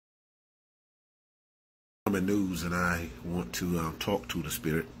I'm in news and I want to talk to the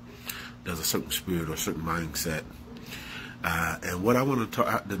spirit. There's a certain spirit or a certain mindset. And what I want to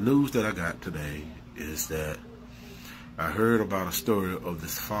talk, the news that I got today is that I heard about a story of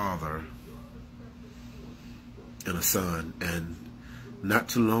this father and a son, and not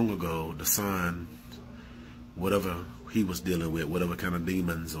too long ago, the son, whatever he was dealing with, whatever kind of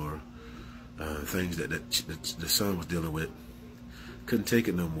demons or things that the son was dealing with, couldn't take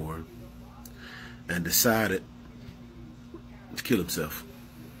it no more, and decided to kill himself.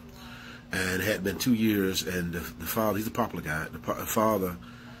 And it had been 2 years, and the father, he's a popular guy, the father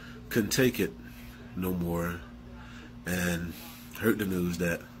couldn't take it no more, and heard the news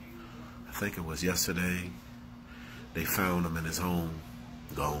that, I think it was yesterday, they found him in his home,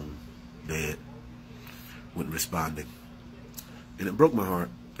 gone, dead, wasn't responding. And it broke my heart.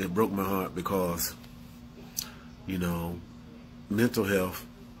 It broke my heart because, you know, mental health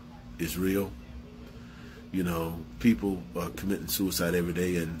is real. You know, people are committing suicide every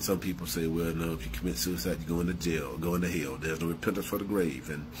day, and some people say, well, no, if you commit suicide, you go into jail, go into hell. There's no repentance for the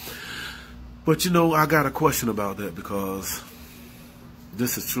grave. But, you know, I got a question about that, because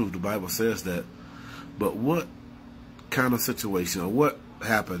this is true. The Bible says that. But what kind of situation, or what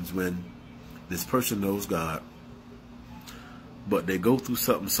happens when this person knows God, but they go through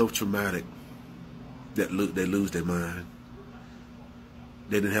something so traumatic that they lose their mind?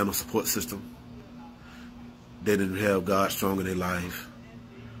 They didn't have no support system. They didn't have God strong in their life.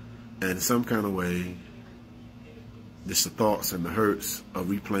 And in some kind of way, just the thoughts and the hurts of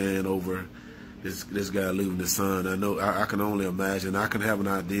replaying over this guy losing his son. I know, I can only imagine. I can have an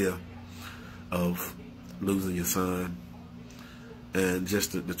idea of losing your son, and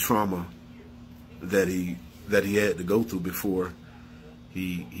just the trauma that he had to go through before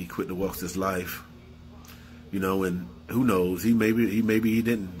he quit to walk this life. You know, and who knows? Maybe he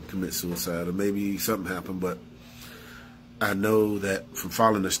didn't commit suicide, or maybe something happened. But I know that from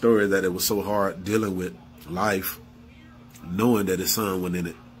following the story that it was so hard dealing with life, knowing that his son went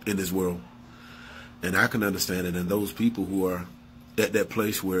in this world. And I can understand it. And those people who are at that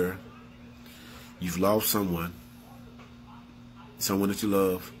place where you've lost someone that you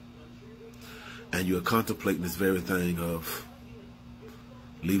love, and you're contemplating this very thing of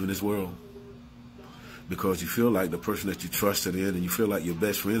leaving this world, because you feel like the person that you trusted in, and you feel like your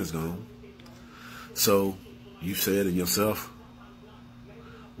best friend is gone. So you said in yourself,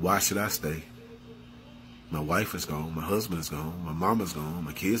 why should I stay? My wife is gone, my husband is gone, my mama's gone,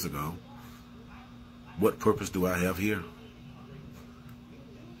 my kids are gone. What purpose do I have here?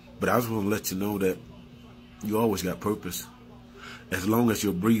 But I just want to let you know that you always got purpose. As long as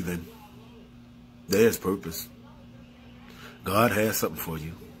you're breathing, there's purpose. God has something for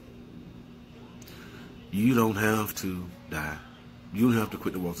you. You don't have to die. You don't have to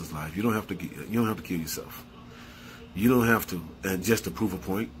quit the walk of life. You don't have to kill yourself. You don't have to. And just to prove a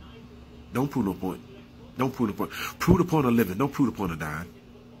point, don't prove no point. Don't prove the point. Prove the point of living. Don't prove the point of dying.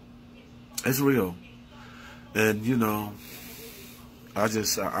 It's real. And you know, I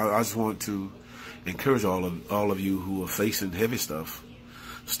just want to encourage all of you who are facing heavy stuff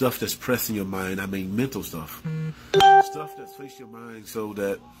that's pressing your mind. I mean, mental stuff, stuff that's facing your mind, so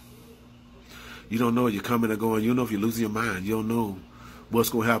that you don't know you're coming or going. You don't know if you're losing your mind. You don't know what's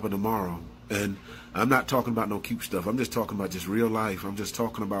going to happen tomorrow. And I'm not talking about no cute stuff. I'm just talking about just real life. I'm just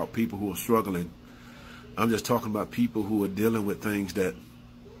talking about people who are struggling. I'm just talking about people who are dealing with things that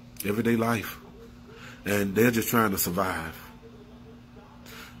everyday life, and they're just trying to survive.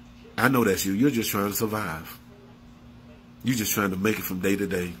 I know that's you. You're just trying to survive. You're just trying to make it from day to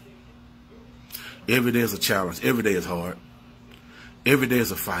day. Every day is a challenge. Every day is hard. Every day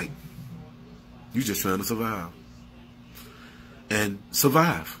is a fight. You're just trying to survive. And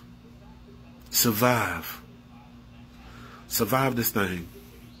survive. Survive. Survive this thing.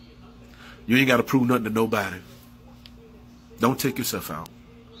 You ain't got to prove nothing to nobody. Don't take yourself out.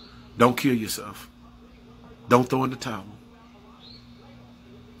 Don't kill yourself. Don't throw in the towel.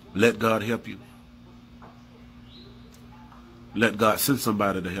 Let God help you. Let God send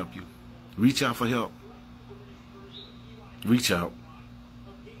somebody to help you. Reach out for help. Reach out.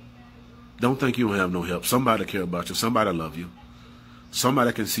 Don't think you don't have no help. Somebody care about you. Somebody love you.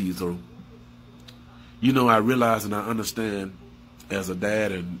 Somebody can see you through. You know, I realize and I understand as a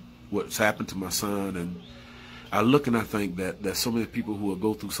dad and what's happened to my son, and I look and I think that there's so many people who will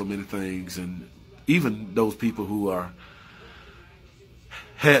go through so many things, and even those people who are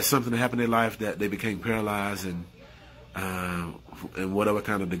had something happen in their life that they became paralyzed and in whatever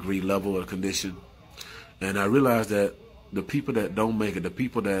kind of degree, level, or condition. And I realize that the people that don't make it, the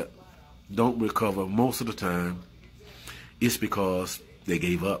people that don't recover, most of the time, it's because they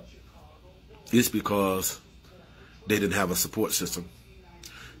gave up. It's because they didn't have a support system.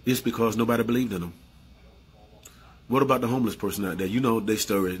 It's because nobody believed in them. What about the homeless person out there? You know their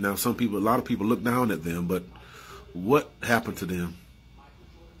story. Now, a lot of people look down at them, but what happened to them?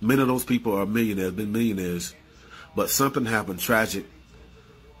 Many of those people are millionaires, been millionaires, but something happened tragic,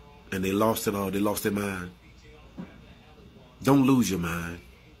 and they lost it all. They lost their mind. Don't lose your mind.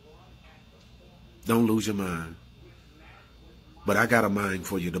 Don't lose your mind. But I got a mind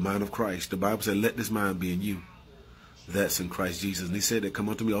for you, the mind of Christ. The Bible said, let this mind be in you. That's in Christ Jesus. And he said that, come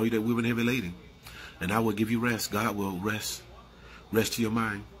unto me, all you that weary and heavy laden, and I will give you rest. God will rest to your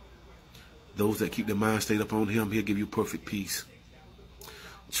mind. Those that keep their mind stayed upon him, he'll give you perfect peace.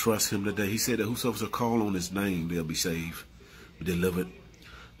 Trust him today. He said that whosoever shall call on his name, they'll be saved, delivered.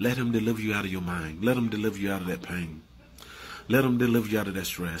 Let him deliver you out of your mind. Let him deliver you out of that pain. Let him deliver you out of that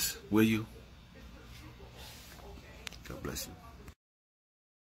stress. Will you? God bless you.